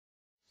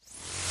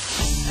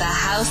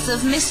House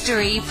of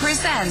Mystery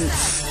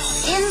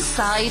presents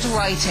Inside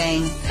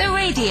Writing, the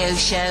radio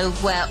show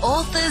where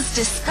authors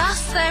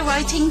discuss their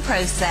writing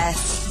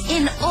process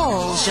in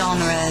all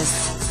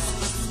genres.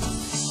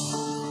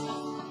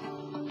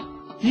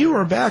 You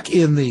are back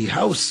in the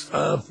House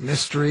of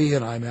Mystery,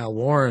 and I'm Al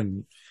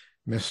Warren.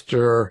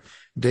 Mr.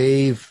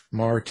 Dave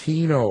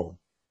Martino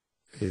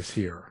is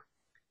here.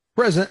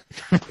 Present.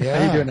 Yeah.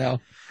 How you doing,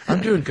 Al? I'm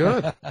doing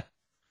good.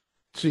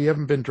 So you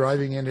haven't been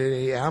driving into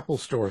any Apple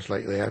stores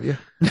lately, have you?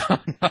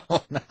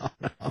 No.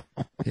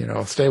 You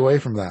know, stay away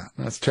from that.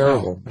 That's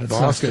terrible. No, that's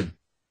Boston. not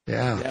good.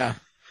 Yeah. Yeah.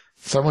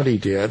 Somebody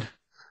did.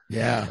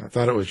 Yeah. I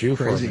thought it was you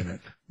Crazy. for a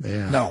minute.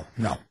 Yeah.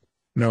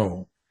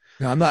 No,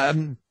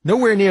 I'm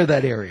nowhere near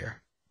that area.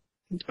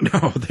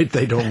 No,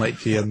 they don't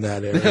let you in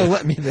that area. They don't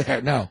let me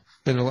there. No,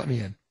 they don't let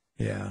me in.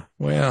 Yeah.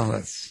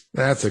 Well,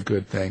 that's a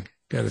good thing.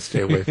 Got to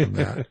stay away from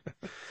that.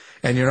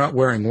 And you're not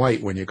wearing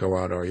white when you go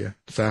out, are you?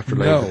 It's after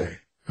Labor Day.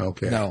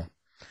 Okay. No.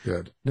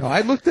 Good. No,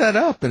 I looked that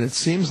up, and it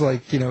seems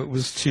like, it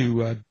was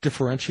to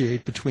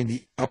differentiate between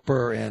the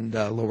upper and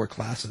lower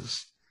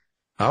classes.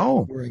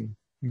 Oh. Wearing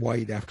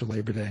white after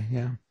Labor Day,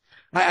 yeah.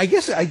 I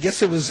guess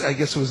it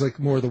was like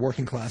more of the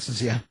working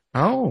classes, yeah.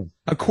 Oh.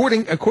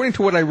 According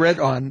to what I read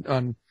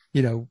on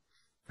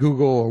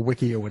Google or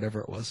Wiki or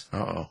whatever it was.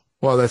 Oh.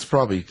 Well, it's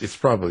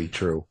probably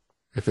true.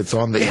 If it's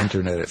on the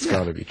internet, it's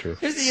got to be true.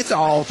 It's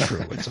all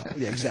true.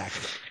 Yeah,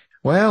 exactly.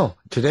 Well,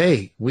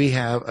 today we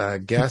have a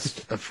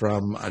guest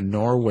from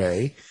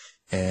Norway,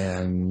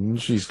 and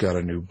she's got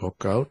a new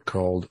book out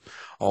called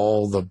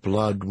All the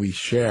Blood We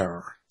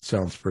Share.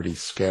 Sounds pretty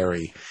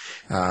scary.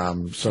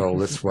 So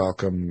let's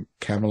welcome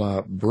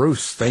Camilla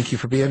Bruce. Thank you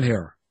for being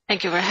here.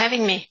 Thank you for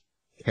having me.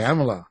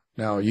 Camilla,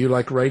 now you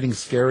like writing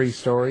scary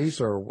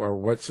stories, or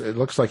it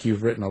looks like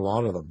you've written a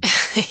lot of them.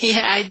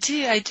 Yeah, I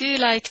do. I do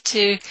like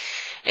to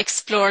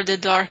explore the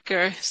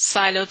darker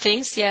side of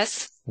things,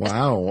 yes.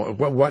 Wow.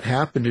 What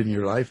happened in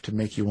your life to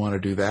make you want to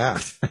do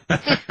that?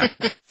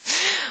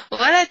 Well,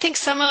 I think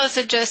some of us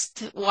are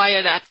just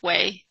wired that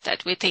way,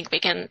 that we think we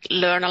can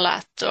learn a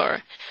lot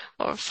or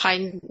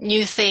find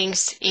new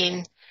things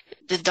in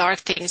the dark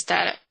things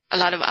that a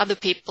lot of other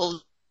people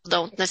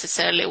don't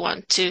necessarily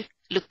want to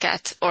look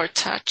at or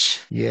touch.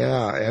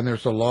 Yeah, and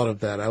there's a lot of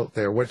that out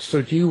there.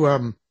 So do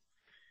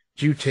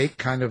you take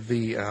kind of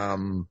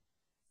the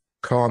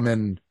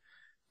common,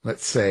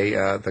 let's say,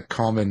 the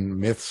common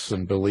myths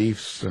and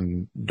beliefs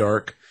and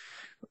dark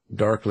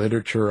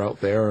literature out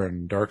there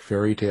and dark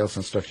fairy tales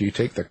and stuff? Do you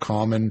take the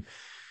common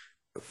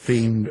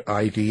themed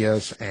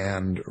ideas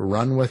and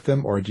run with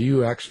them, or do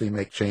you actually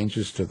make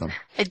changes to them?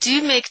 I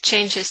do make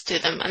changes to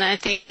them, and I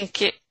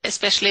think,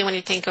 especially when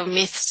you think of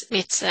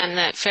myths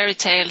and fairy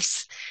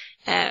tales,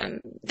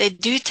 they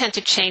do tend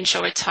to change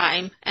over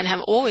time and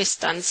have always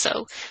done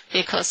so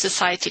because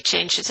society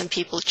changes and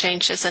people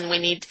changes, and we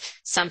need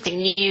something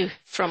new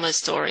from our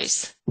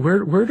stories.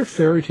 Where do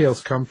fairy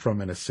tales come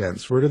from, in a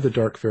sense? Where do the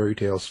dark fairy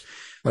tales,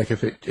 like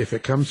if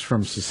it comes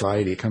from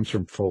society, it comes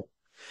from folk,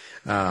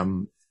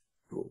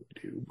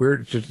 where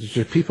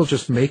do people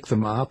just make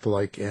them up,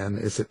 and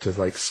is it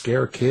to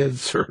scare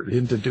kids or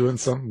into doing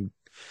something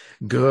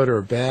good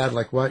or bad?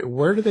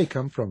 Where do they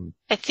come from?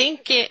 I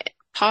think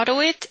part of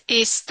it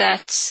is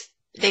that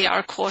they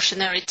are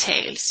cautionary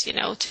tales,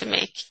 to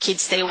make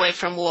kids stay away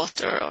from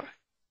water or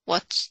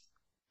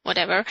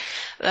whatever.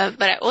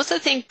 But I also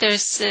think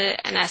there's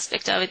an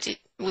aspect of it,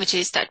 which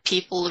is that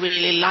people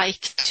really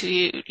like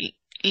to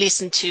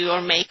listen to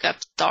or make up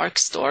dark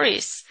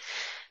stories.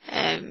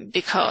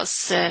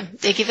 Because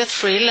they give a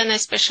thrill, and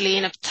especially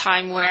in a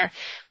time where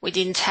we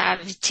didn't have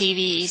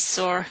TVs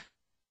or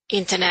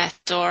internet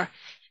or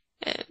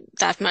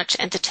that much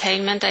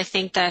entertainment, I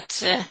think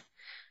that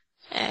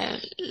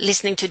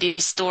listening to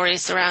these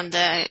stories around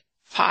the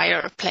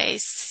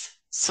fireplace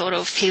sort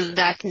of filled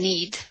that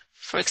need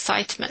for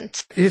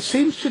excitement. It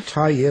seems to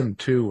tie in,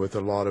 too, with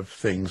a lot of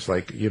things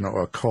like,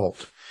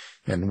 occult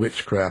and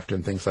witchcraft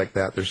and things like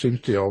that. There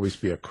seems to always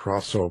be a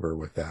crossover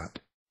with that.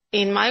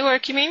 In my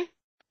work, you mean?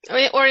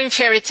 Or in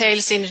fairy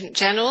tales in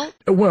general?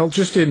 Well,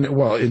 just in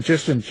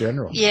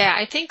general. Yeah,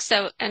 I think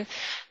so. And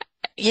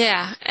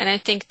I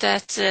think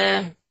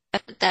that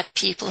that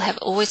people have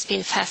always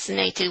been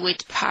fascinated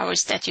with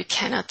powers that you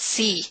cannot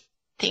see,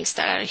 things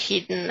that are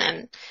hidden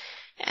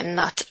and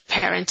not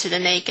apparent to the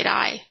naked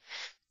eye.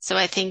 So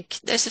I think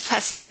there's a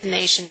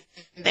fascination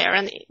there.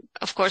 And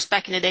of course,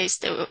 back in the days,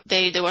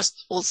 there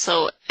was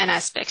also an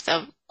aspect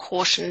of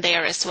caution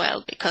there as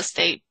well, because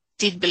they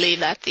did believe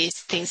that these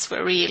things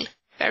were real.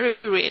 Very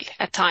real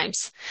at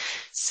times.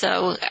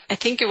 So I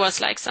think it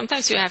was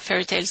sometimes you have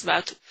fairy tales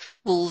about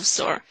wolves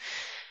or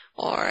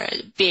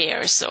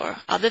bears or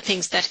other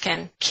things that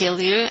can kill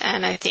you.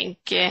 And I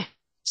think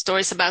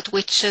stories about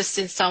witches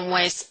in some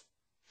ways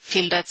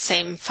fill that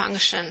same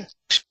function.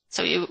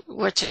 So you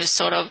were to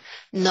sort of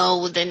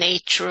know the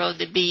nature of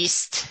the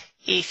beast.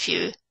 If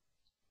you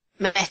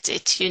met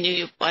it, you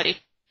knew what it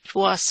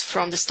was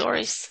from the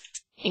stories,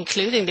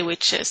 including the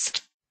witches.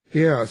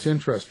 Yeah, it's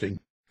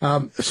interesting.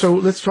 So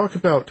let's talk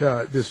about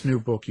this new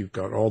book you've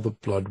got, All the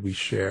Blood We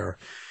Share.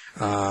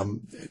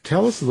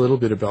 Tell us a little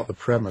bit about the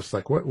premise.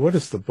 Like, what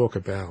is the book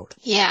about?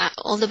 Yeah,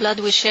 All the Blood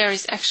We Share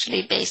is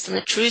actually based on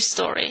a true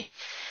story,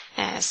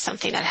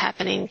 something that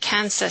happened in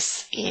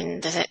Kansas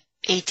in the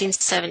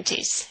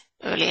 1870s,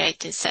 early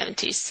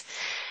 1870s.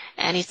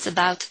 And it's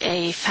about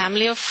a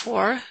family of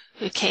 4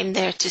 who came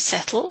there to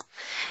settle.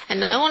 And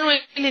no one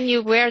really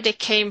knew where they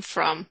came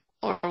from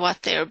or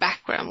what their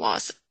background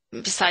was,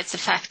 besides the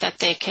fact that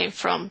they came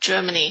from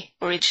Germany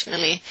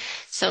originally.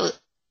 So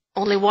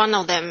only one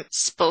of them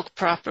spoke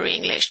proper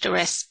English. The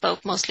rest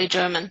spoke mostly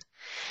German.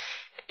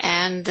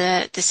 And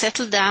they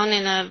settled down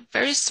in a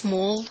very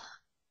small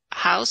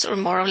house, or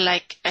more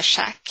like a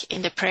shack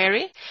in the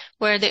prairie,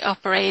 where they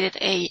operated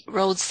a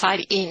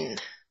roadside inn.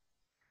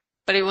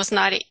 But it was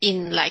not an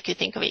inn like you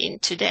think of an inn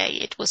today.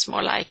 It was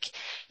more like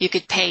you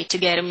could pay to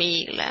get a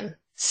meal and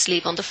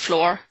sleep on the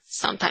floor,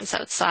 sometimes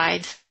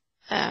outside.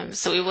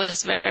 So it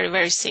was very,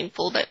 very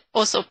simple, but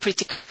also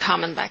pretty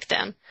common back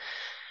then.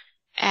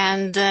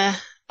 And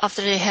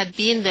after they had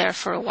been there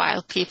for a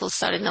while, people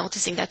started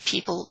noticing that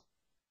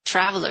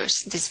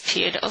travelers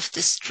disappeared off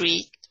the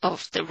street,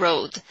 off the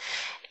road.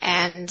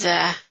 And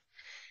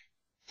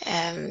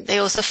they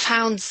also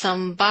found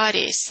some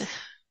bodies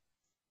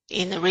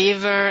in the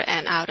river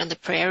and out on the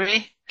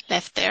prairie,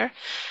 left there.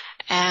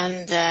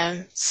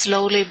 And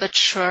slowly but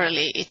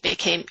surely, it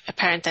became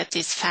apparent that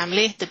this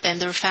family, the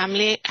Bender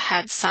family,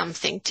 had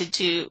something to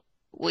do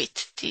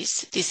with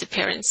these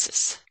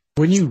disappearances.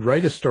 When you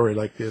write a story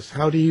like this,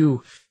 how do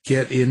you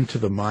get into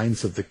the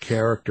minds of the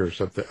characters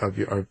of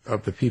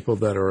the people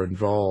that are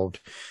involved?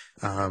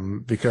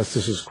 Because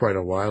this is quite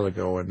a while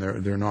ago, and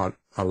they're not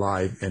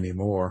alive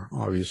anymore,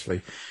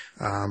 obviously.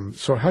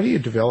 So how do you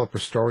develop a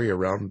story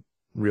around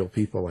real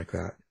people like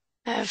that?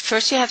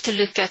 First, you have to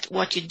look at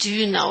what you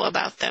do know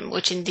about them,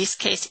 which in this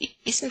case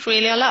isn't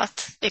really a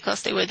lot,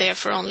 because they were there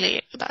for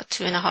only about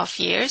 2.5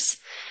 years.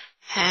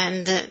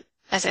 And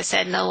as I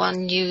said, no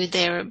one knew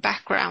their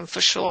background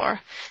for sure.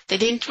 They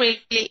didn't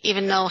really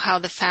even know how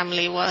the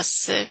family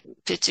was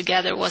put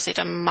together. Was it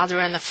a mother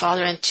and a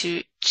father and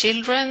 2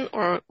 children,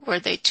 or were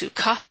they 2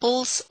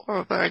 couples,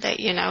 or were they,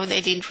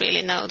 they didn't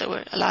really know. There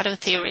were a lot of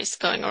theories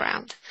going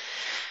around.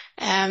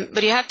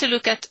 But you have to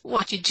look at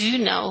what you do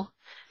know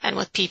and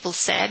what people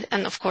said.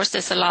 And of course,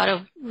 there's a lot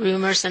of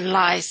rumors and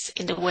lies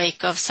in the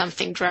wake of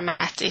something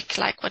dramatic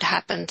like what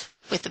happened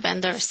with the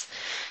Benders.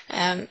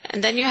 And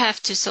then you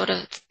have to sort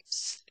of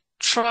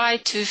try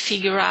to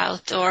figure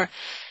out or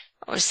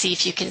see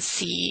if you can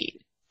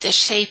see the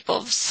shape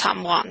of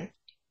someone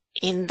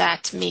in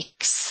that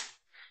mix.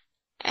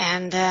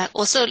 And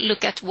also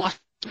look at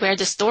where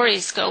the story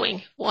is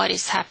going, what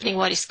is happening,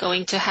 what is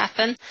going to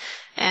happen,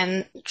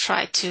 and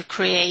try to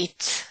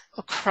create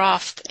or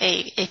craft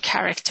a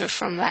character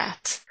from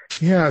that.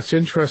 Yeah, it's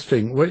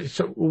interesting.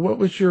 What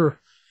was you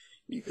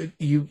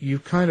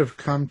kind of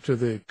come to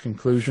the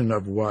conclusion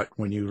of what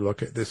when you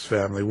look at this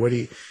family? What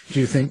do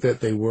you think that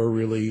they were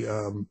really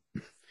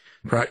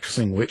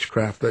practicing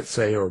witchcraft, let's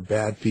say, or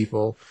bad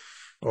people,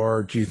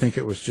 or do you think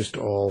it was just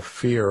all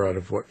fear out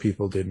of what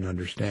people didn't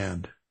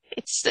understand?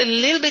 It's a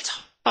little bit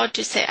hard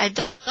to say. I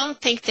don't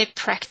think they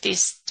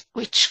practiced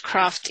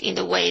witchcraft in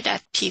the way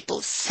that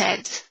people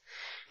said.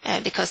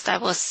 Because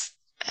that was,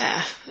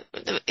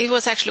 it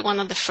was actually one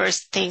of the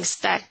first things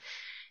that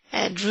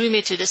drew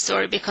me to the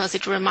story, because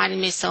it reminded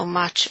me so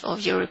much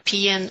of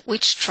European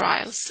witch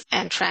trials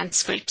and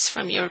transcripts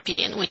from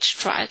European witch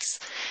trials,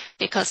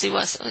 because you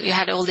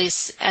had all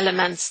these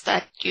elements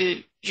that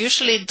you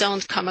usually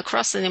don't come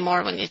across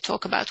anymore when you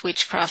talk about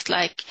witchcraft,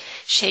 like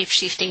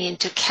shape-shifting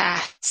into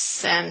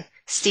cats and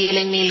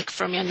stealing milk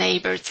from your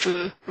neighbor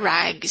through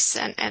rags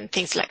and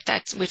things like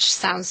that, which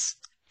sounds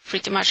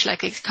pretty much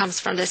like it comes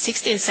from the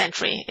 16th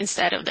century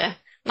instead of the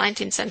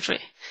 19th century.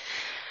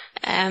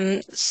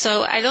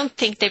 So I don't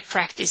think they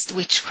practiced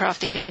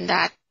witchcraft in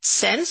that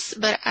sense,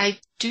 but I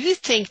do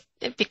think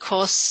that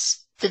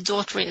because the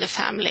daughter in the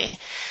family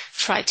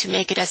tried to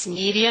make it as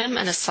medium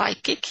and a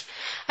psychic,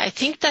 I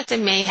think that they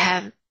may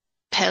have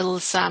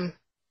peddled some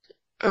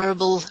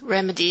herbal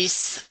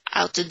remedies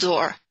out the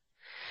door.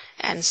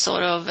 And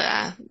sort of,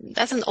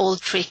 that's an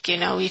old trick,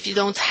 if you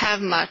don't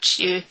have much,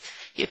 you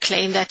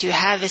claim that you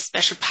have a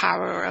special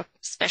power or a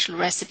special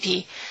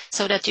recipe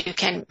so that you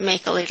can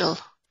make a little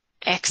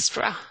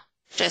extra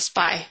just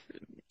by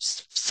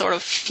sort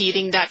of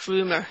feeding that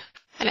rumor.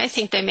 And I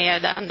think they may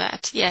have done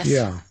that, yes.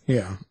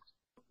 Yeah.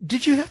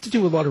 Did you have to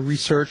do a lot of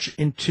research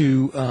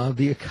into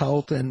the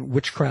occult and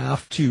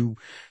witchcraft to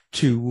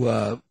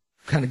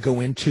kind of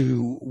go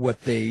into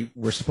what they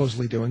were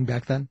supposedly doing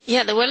back then?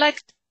 Yeah, there were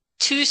like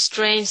 2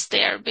 strains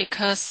there,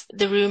 because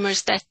the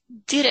rumors that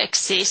did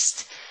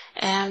exist,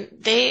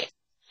 they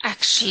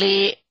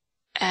actually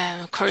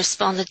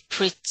corresponded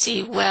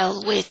pretty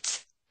well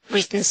with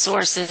written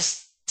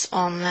sources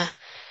on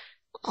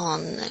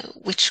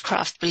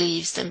witchcraft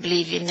beliefs and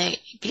belief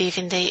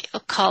in the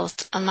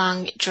occult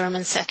among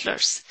German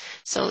settlers.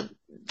 So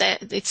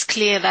that it's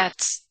clear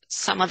that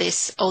some of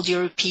these old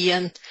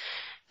European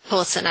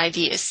thoughts and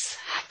ideas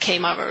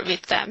came over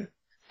with them,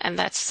 and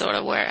that's sort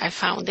of where I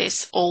found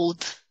this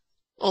old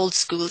old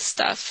school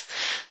stuff.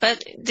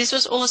 But this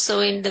was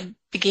also in the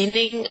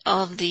beginning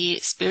of the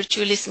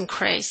spiritualism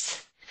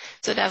craze.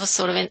 So that was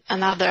sort of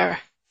another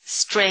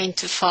strain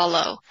to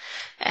follow.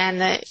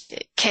 And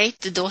Kate,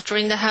 the daughter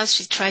in the house,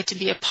 she tried to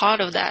be a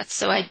part of that.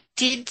 So I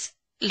did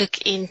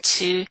look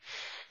into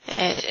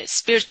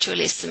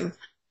spiritualism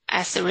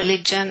as a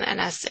religion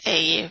and as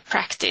a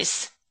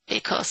practice,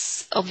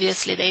 because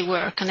obviously they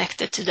were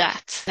connected to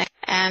that.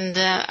 And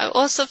I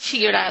also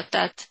figured out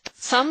that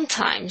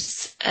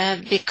sometimes,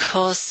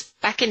 because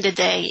back in the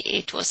day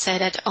it was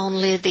said that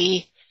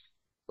only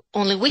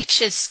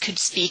witches could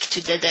speak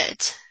to the dead.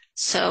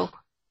 So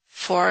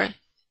for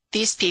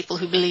these people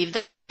who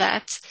believed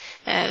that,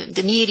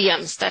 the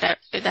mediums that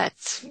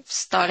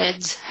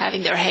started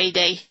having their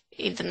heyday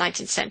in the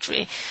 19th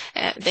century,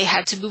 they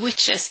had to be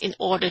witches in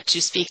order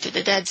to speak to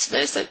the dead.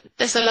 So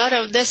there's a lot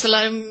of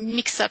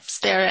mix-ups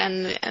there,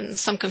 and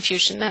some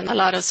confusion and a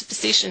lot of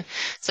superstition.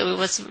 So it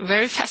was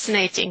very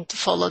fascinating to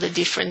follow the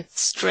different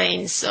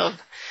strains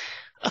of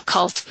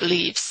occult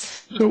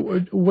beliefs. So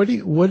what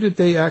did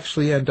they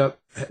actually end up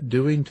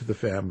doing to the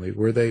family?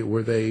 Were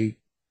they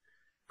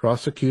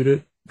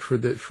prosecuted for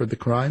the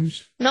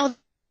crimes? No,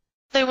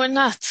 they were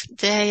not.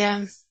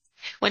 They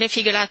when they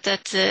figured out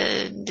that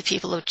the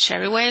people of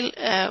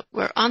Cherrywell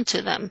were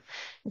onto them,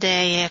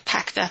 they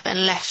packed up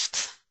and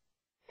left.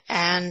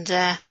 And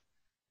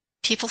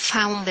people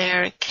found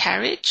their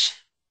carriage,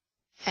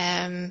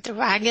 their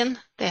wagon.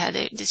 They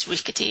had this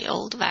rickety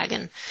old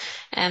wagon,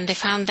 and they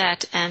found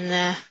that,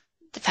 and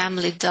the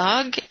family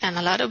dog and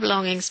a lot of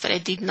belongings, but they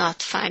did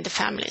not find the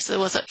family. So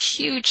there was a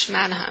huge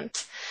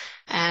manhunt,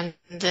 and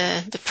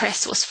the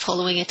press was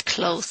following it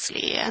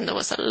closely, and there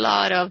was a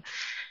lot of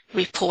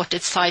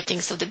reported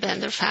sightings of the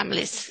Bender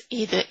families,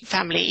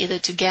 either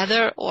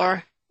together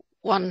or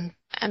one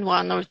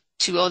or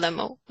two of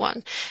them or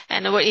one.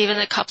 And there were even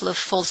a couple of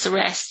false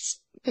arrests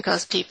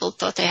because people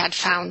thought they had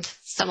found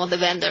some of the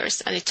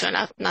Benders, and it turned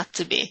out not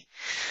to be.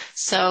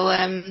 So,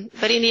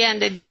 but in the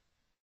end, they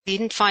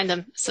didn't find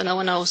them, so no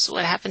one knows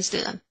what happens to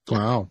them.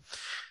 Wow.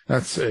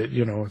 That's,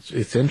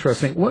 it's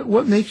interesting.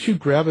 What makes you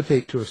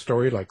gravitate to a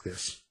story like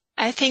this?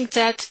 I think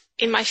that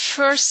in my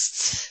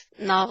first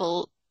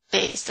novel,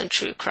 based on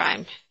true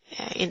crime,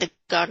 in the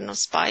Garden of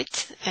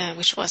Spite,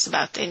 which was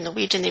about a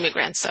Norwegian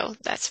immigrant, so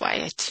that's why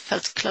it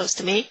felt close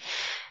to me.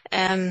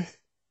 There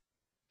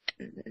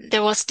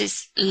was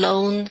this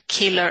lone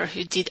killer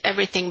who did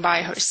everything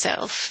by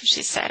herself.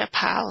 She set up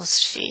house,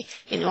 she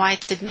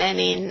invited men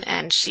in,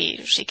 and she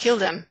killed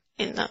them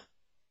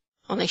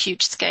on a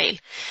huge scale.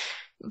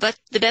 But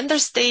the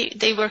Benders,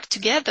 they worked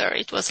together.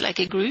 It was like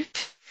a group.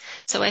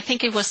 So I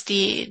think it was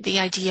the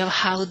idea of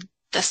how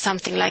does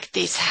something like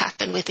this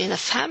happen within a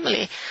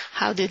family?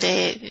 How do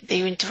they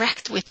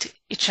interact with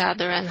each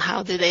other, and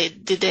how do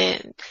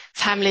the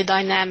family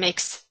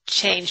dynamics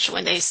change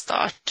when they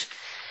start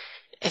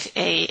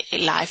a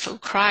life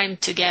of crime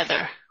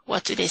together?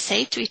 What do they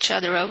say to each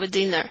other over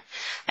dinner?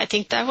 I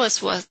think that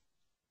was what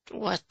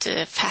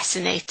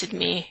fascinated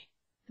me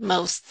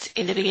most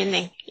in the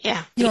beginning.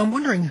 Yeah. I'm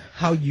wondering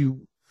how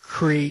you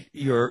create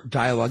your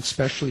dialogue,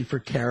 especially for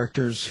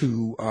characters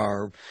who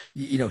are,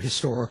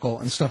 historical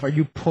and stuff. Are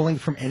you pulling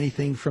from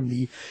anything from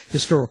the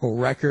historical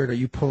record? Are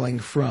you pulling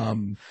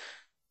from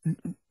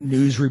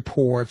news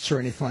reports or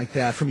anything like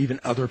that, from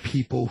even other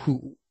people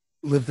who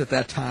lived at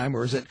that time?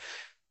 Or is it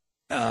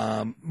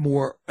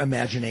more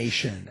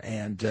imagination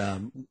and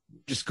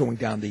just going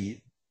down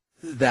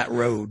that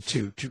road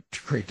to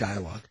create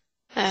dialogue?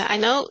 I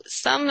know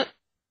some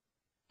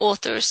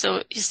authors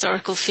of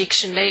historical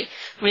fiction, they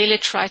really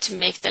try to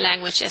make the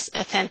language as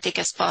authentic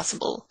as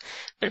possible.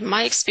 But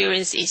my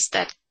experience is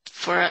that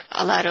for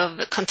a lot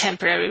of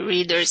contemporary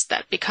readers,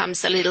 that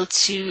becomes a little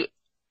too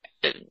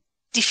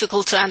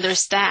difficult to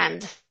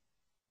understand,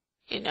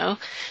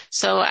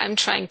 So I'm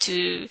trying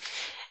to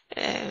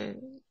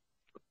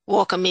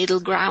walk a middle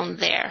ground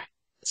there.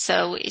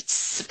 So it's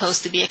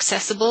supposed to be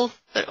accessible,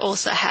 but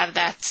also have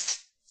that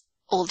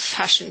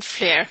old-fashioned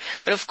flair.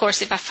 But of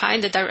course, if I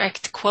find a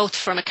direct quote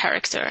from a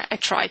character, I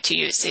try to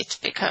use it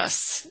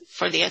because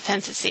for the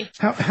authenticity.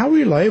 How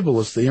reliable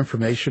is the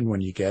information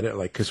when you get it?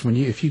 Like, because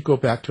if you go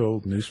back to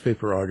old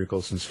newspaper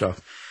articles and stuff,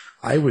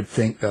 I would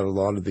think that a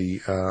lot of the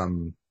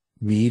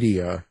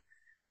media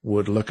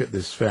would look at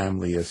this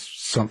family as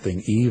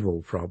something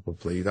evil.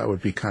 Probably that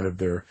would be kind of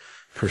their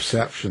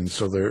perception.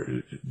 So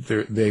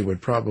they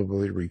would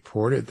probably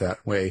report it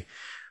that way.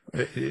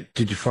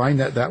 Did you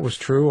find that was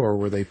true, or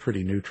were they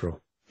pretty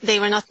neutral? They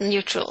were not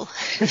neutral.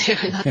 They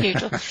were not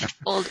neutral.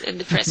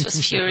 The press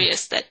was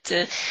furious that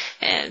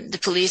the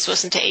police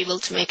wasn't able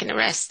to make an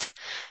arrest.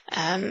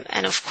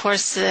 And of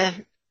course,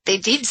 they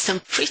did some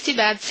pretty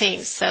bad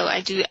things. So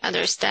I do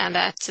understand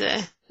that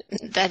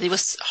it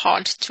was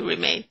hard to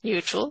remain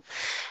neutral.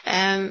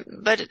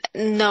 But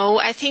no,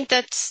 I think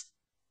that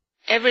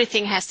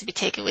everything has to be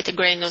taken with a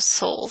grain of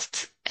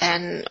salt.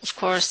 And of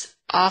course,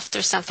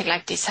 after something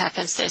like this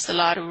happens, there's a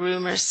lot of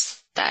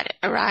rumors that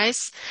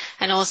arise.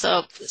 And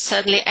also,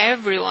 certainly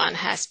everyone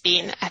has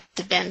been at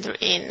the Bender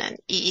Inn and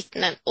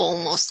eaten and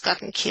almost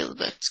gotten killed,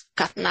 but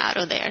gotten out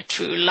of there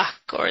through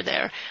luck or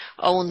their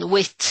own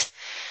wit.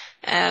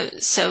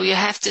 So you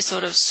have to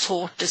sort of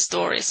sort the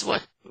stories,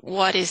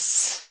 what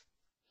is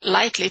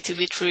likely to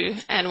be true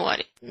and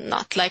what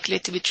not likely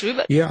to be true.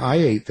 But Yeah, I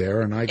ate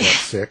there and I got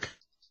sick.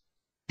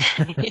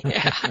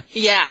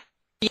 yeah.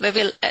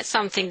 But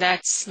something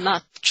that's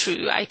not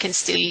true, I can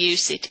still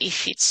use it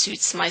if it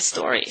suits my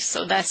story.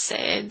 So that's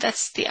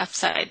the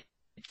upside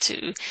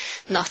to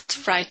not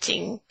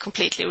writing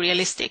completely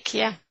realistic.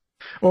 Yeah.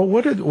 Well,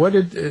 what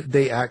did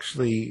they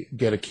actually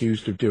get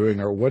accused of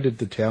doing, or what did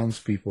the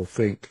townspeople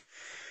think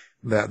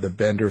that the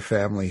Bender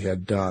family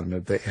had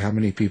done? How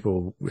many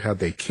people had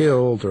they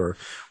killed, or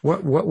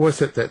what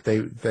was it that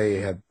they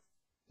had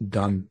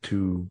done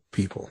to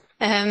people?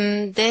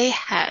 When they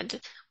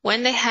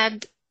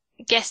had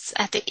guests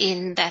at the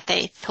inn that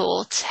they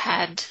thought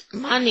had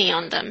money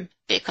on them,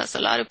 because a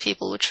lot of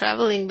people were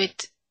traveling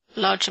with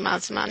large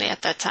amounts of money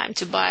at that time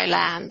to buy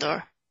land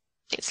or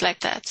things like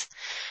that.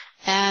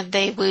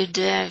 They would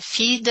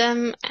feed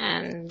them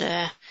and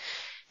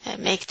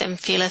make them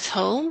feel at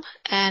home,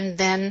 and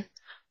then,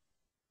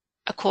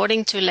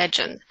 according to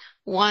legend,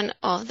 one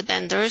of the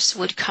Benders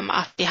would come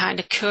up behind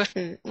a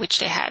curtain which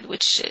they had,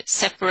 which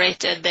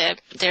separated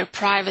their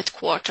private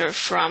quarter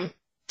from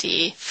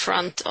the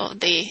front of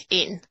the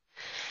inn.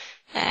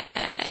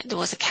 There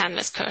was a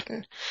canvas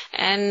curtain,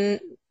 and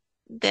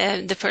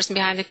the person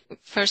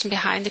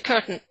behind the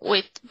curtain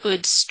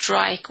would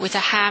strike with a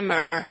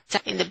hammer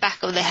in the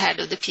back of the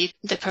head of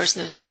the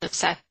person who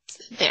sat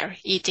there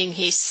eating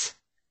his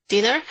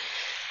dinner.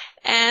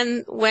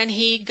 And when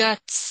he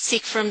got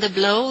sick from the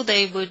blow,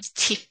 they would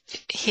tip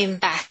him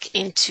back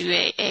into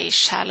a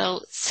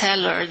shallow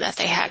cellar that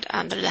they had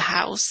under the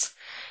house,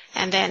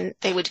 and then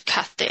they would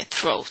cut their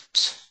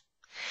throat.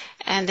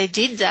 And they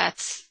did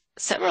that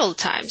several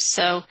times.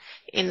 So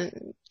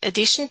in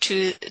addition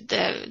to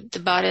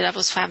the body that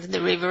was found in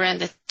the river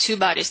and the 2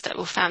 bodies that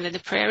were found in the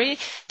prairie,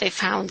 they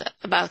found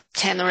about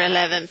 10 or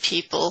 11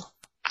 people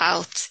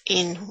out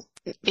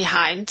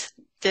behind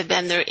the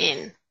Bender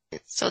Inn.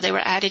 So they were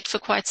at it for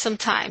quite some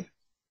time.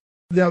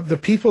 Now, the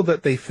people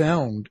that they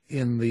found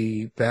in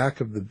the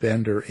back of the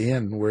Bender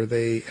Inn,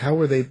 how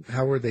were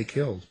they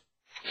killed?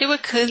 They were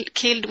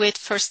killed with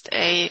first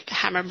a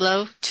hammer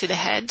blow to the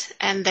head,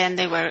 and then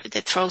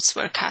the throats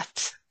were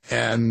cut.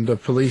 And the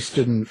police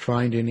didn't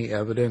find any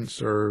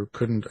evidence or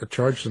couldn't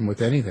charge them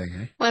with anything,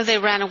 eh? Well, they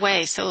ran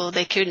away, so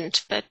they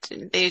couldn't, but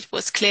it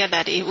was clear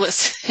that it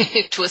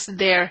was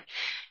their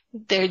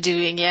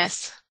doing,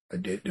 yes.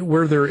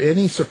 Were there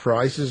any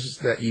surprises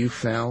that you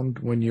found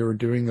when you were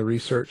doing the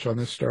research on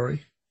this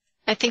story?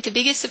 I think the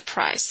biggest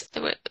surprise,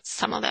 there were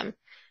some of them.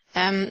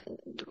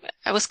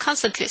 I was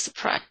constantly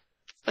surprised,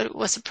 but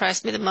what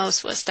surprised me the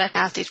most was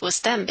that it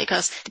was them,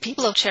 because the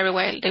people of Cherry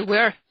Vale, they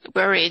were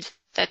worried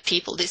that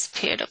people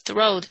disappeared off the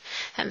road,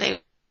 and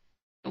they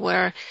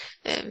were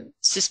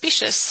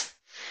suspicious,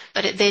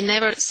 but they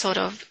never sort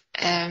of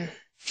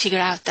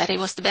figured out that it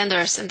was the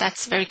Benders, and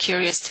that's very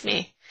curious to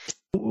me.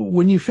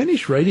 When you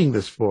finish writing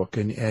this book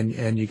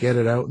and you get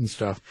it out and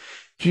stuff,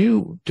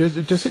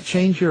 does it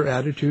change your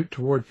attitude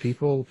toward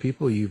people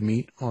you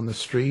meet on the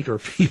street, or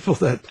people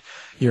that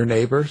your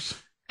neighbors?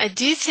 I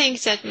do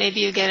think that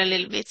maybe you get a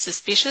little bit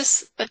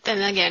suspicious, but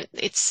then again,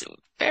 it's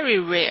very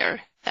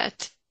rare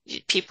that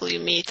people you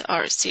meet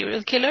are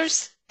serial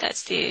killers.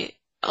 That's the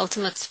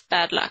ultimate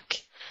bad luck.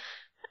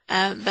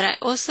 But I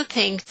also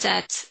think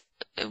that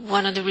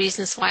one of the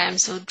reasons why I'm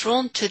so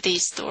drawn to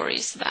these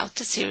stories about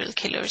the serial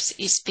killers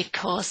is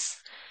because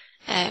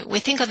we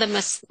think of them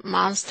as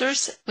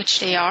monsters, which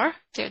they are.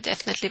 They're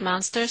definitely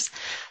monsters.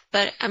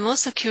 But I'm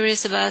also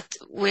curious about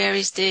where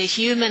is the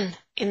human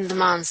in the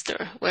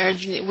monster? Where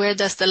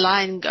does the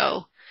line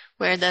go?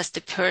 Where does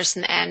the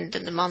person end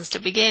and the monster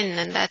begin?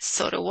 And that's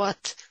sort of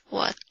what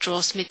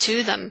draws me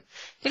to them,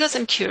 because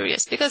I'm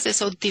curious, because they're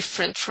so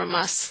different from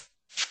us.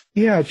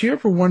 Yeah, do you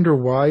ever wonder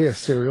why a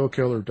serial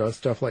killer does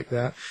stuff like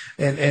that?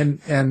 And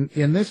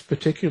in this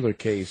particular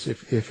case,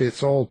 if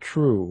it's all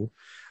true,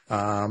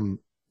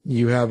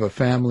 you have a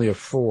family of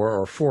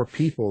 4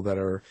 people that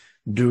are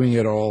doing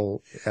it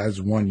all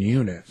as one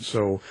unit.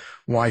 So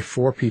why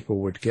 4 people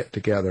would get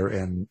together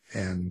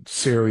and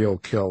serial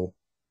kill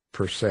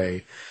per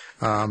se?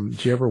 Do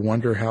you ever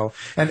wonder how?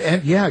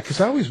 And yeah, because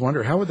I always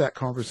wonder, how would that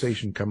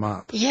conversation come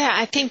up? Yeah,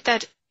 I think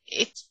that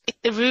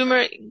the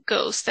rumor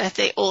goes that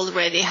they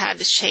already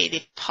had a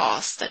shady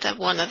past, that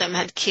one of them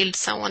had killed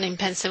someone in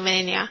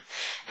Pennsylvania.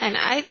 And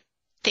I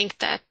think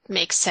that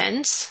makes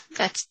sense,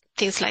 that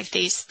things like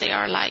these, they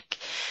are like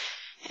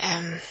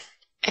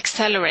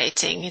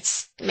accelerating.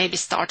 It's maybe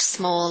start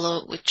small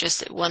or with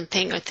just one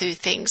thing or 2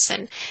 things,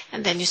 and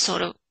then you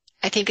sort of,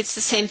 I think it's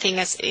the same thing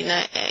as in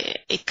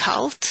a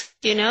cult,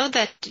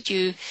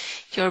 that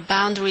your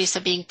boundaries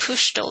are being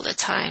pushed all the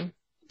time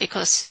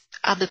because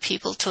other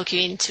people talk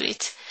you into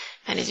it.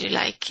 And you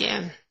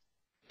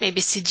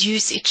maybe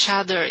seduce each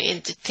other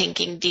into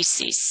thinking this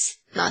is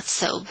not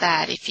so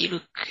bad if you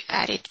look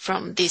at it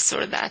from this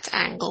or that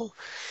angle.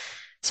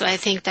 So I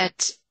think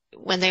that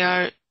when there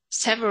are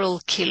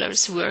several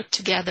killers who work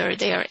together,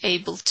 they are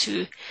able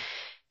to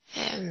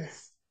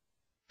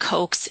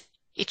coax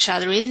each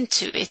other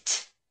into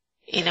it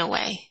in a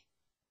way.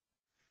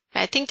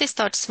 I think they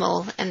start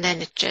small and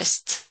then it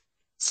just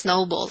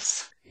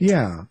snowballs.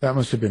 Yeah, that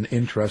must have been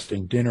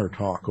interesting dinner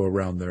talk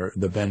around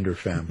the Bender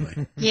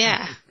family.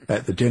 Yeah.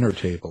 At the dinner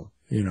table,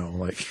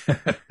 like.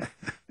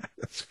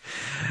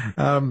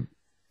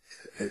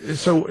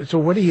 So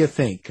what do you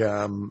think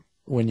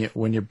when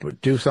you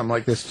do something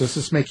like this? Does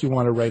this make you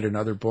want to write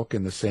another book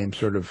in the same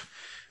sort of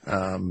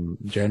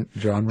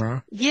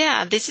genre?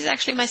 Yeah, this is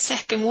actually my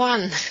second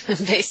one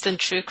based on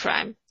true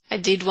crime. I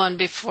did one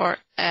before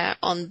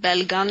on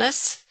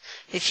Belganes,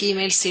 a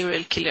female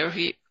serial killer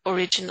who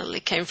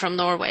originally came from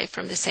Norway,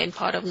 from the same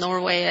part of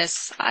Norway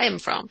as I am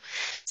from.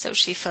 So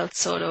she felt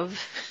sort of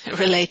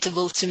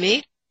relatable to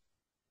me.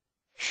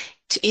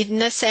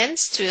 In a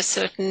sense, to a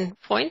certain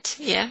point,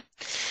 yeah.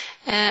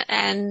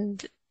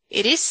 And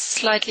it is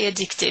slightly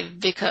addictive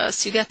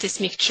because you get this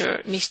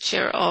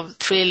mixture of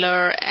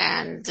thriller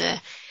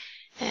and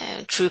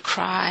true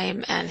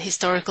crime and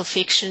historical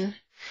fiction,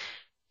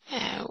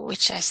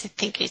 which I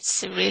think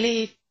it's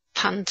really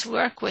fun to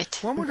work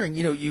with. Well, I'm wondering,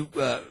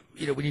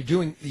 when you're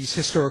doing these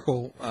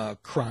historical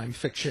crime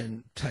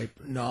fiction type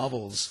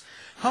novels,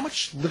 how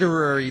much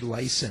literary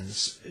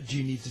license do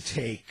you need to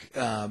take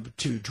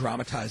to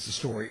dramatize the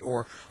story,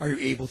 or are you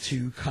able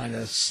to kind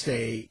of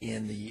stay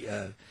in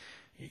the,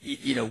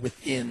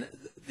 within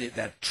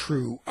that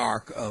true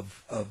arc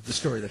of the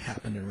story that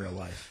happened in real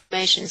life?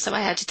 So I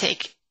had to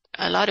take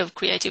a lot of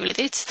creative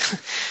limits,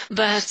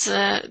 but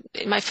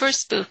in my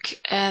first book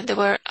there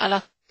were a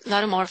lot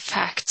more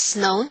facts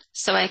known,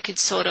 so I could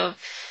sort of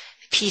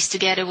piece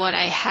together what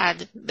I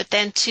had. But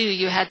then too,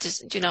 you had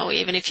to,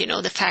 even if you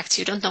know the facts,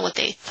 you don't know what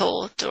they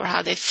thought or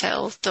how they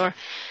felt or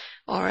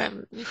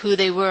who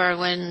they were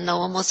when no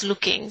one was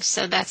looking.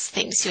 So that's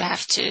things you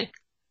have to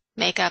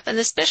make up, and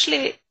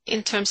especially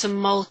in terms of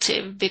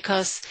motive,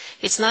 because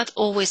it's not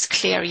always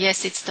clear.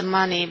 Yes, it's the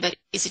money, but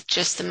is it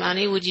just the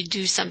money? Would you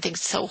do something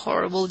so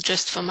horrible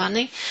just for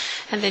money?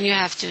 And then you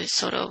have to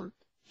sort of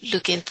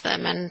look into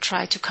them and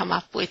try to come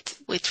up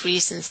with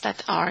reasons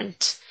that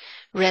aren't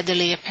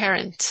readily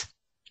apparent.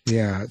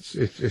 Yeah,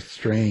 it's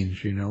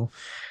strange,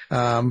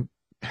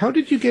 How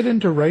did you get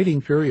into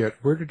writing, period?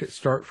 Where did it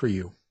start for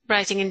you?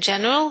 Writing in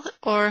general,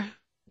 or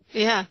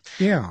yeah?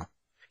 Yeah,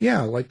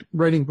 like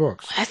writing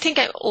books. I think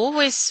I've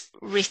always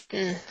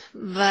written,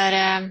 but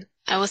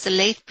I was a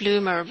late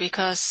bloomer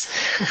because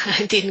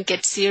I didn't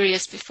get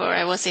serious before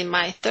I was in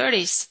my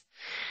 30s.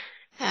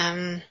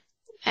 And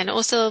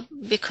also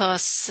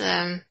because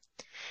I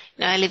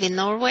live in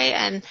Norway,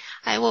 and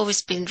I've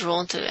always been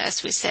drawn to,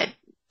 as we said,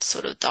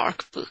 sort of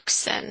dark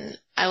books, and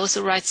I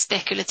also write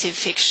speculative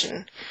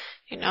fiction,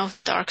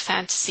 dark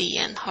fantasy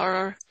and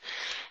horror,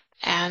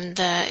 and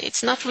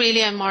it's not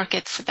really a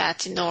market for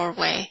that in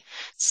Norway.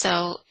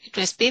 So it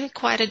has been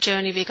quite a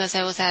journey because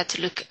I had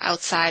to look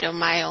outside of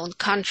my own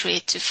country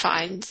to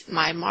find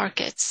my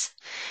markets.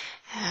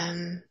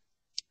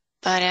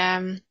 But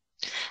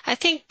I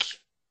think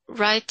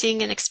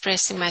writing and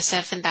expressing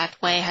myself in that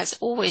way has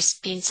always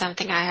been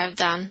something I have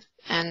done,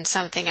 and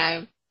something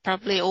I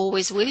probably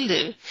always will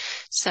do.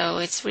 So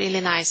it's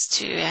really nice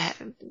to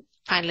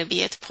finally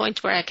be at a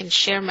point where I can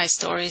share my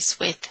stories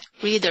with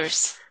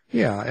readers.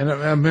 Yeah, and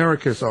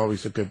America is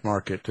always a good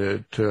market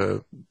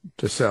to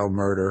sell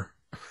murder.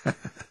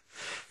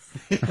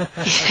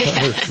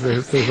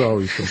 there's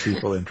always some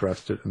people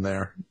interested in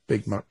there.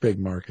 Big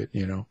market,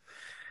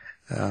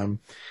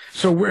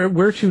 So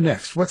where to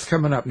next? What's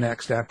coming up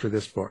next after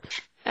this book?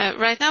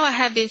 Right now I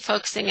have been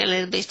focusing a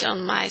little bit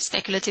on my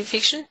speculative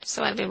fiction.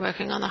 So I've been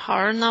working on a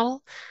horror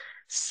novel.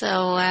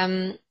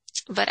 So,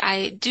 but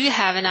I do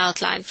have an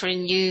outline for a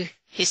new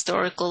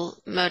historical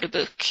murder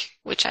book,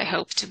 which I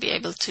hope to be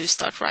able to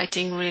start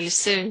writing really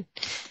soon.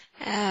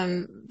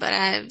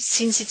 But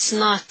since it's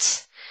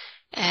not,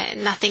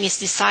 nothing is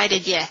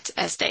decided yet,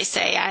 as they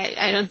say,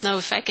 I don't know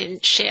if I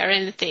can share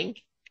anything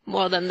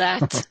more than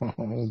that,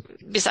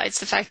 besides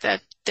the fact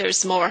that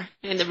there's more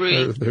in the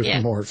brewing.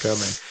 There's more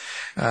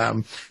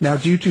coming. Now,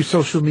 do you do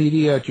social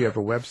media? Do you have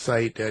a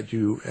website? Do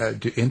you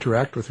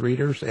interact with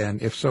readers?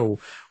 And if so,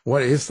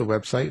 what is the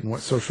website and what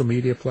social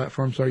media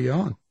platforms are you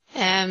on?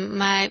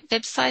 My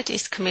website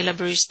is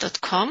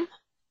camillabruce.com,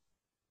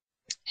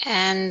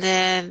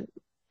 and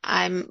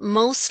I'm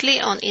mostly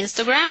on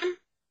Instagram,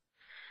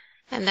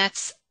 and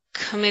that's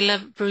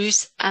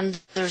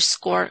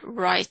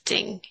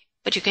CamillaBruce_writing.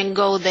 But you can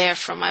go there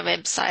from my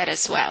website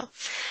as well.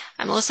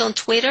 I'm also on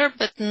Twitter,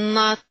 but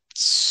not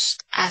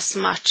as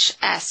much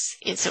as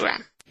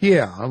Instagram.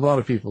 Yeah, a lot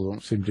of people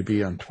don't seem to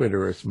be on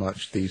Twitter as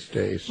much these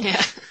days.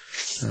 Yeah.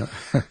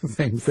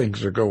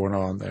 Things are going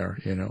on there,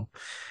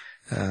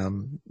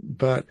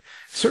 but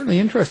certainly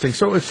interesting.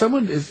 So if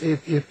someone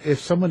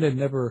had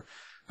never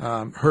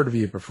heard of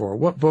you before,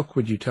 what book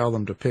would you tell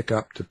them to pick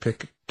up to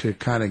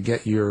kind of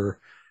get your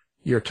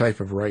type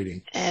of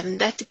writing?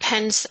 That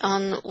depends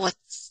on what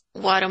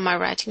what am I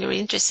writing you're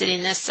interested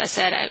in? As I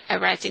said, I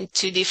write in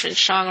 2 different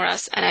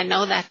genres, and I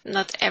know that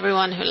not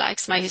everyone who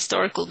likes my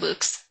historical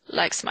books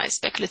likes my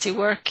speculative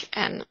work,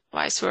 and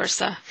vice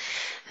versa.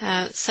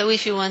 So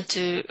if you want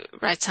to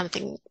write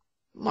something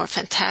more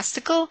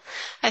fantastical,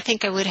 I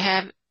think I would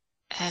have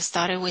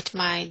started with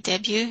my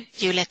debut,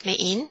 You Let Me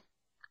In,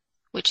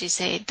 which is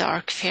a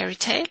dark fairy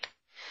tale.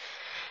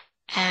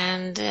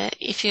 And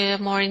if you're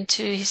more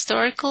into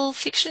historical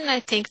fiction, I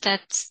think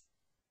that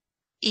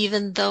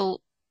even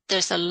though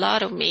there's a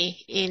lot of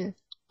me in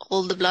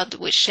All the Blood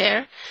We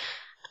Share,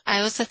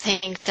 I also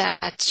think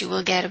that you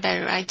will get a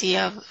better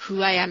idea of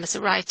who I am as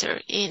a writer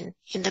in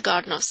The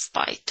Garden of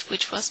Spite,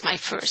 which was my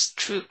first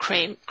true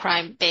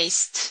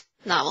crime-based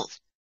novel.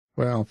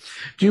 Well,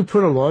 do you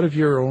put a lot of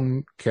your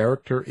own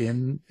character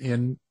in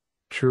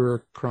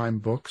true crime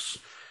books,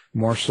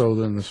 more so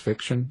than this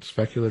fiction,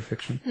 speculative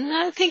fiction?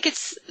 I think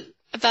it's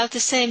about the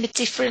same, but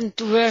different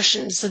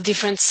versions or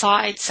different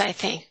sides, I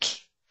think.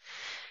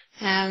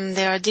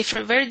 There are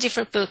very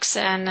different books,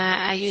 and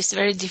I use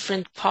very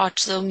different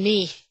parts of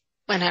me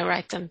when I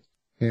write them.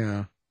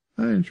 Yeah.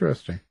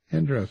 Interesting.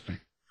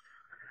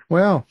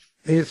 Well,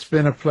 it's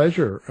been a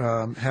pleasure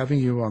having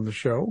you on the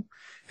show,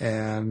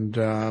 and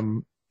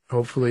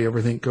hopefully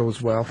everything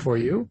goes well for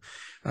you.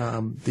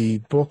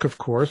 The book, of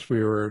course,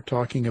 we were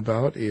talking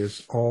about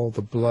is All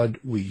the Blood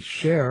We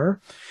Share,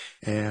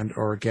 and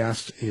our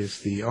guest is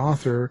the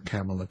author,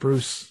 Camilla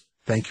Bruce.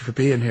 Thank you for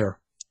being here.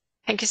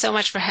 Thank you so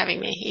much for having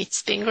me.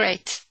 It's been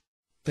great.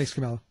 Thanks,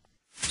 Camilla.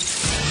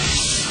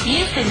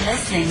 You've been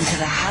listening to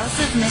the House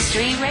of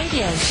Mystery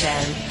radio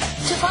show.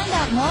 To find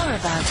out more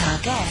about our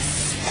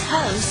guests,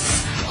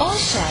 hosts, or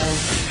shows,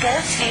 go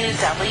to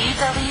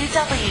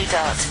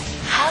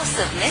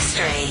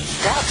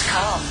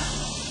www.houseofmystery.com.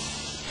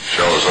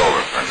 Show's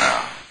over for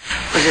now.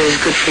 Was it as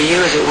good for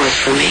you as it was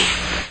for me?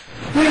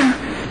 Yeah.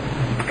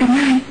 Good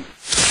night.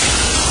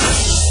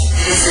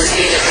 This has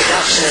been a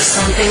production of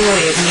Something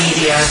Weird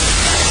Media.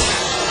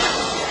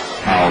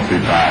 I'll be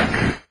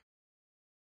back.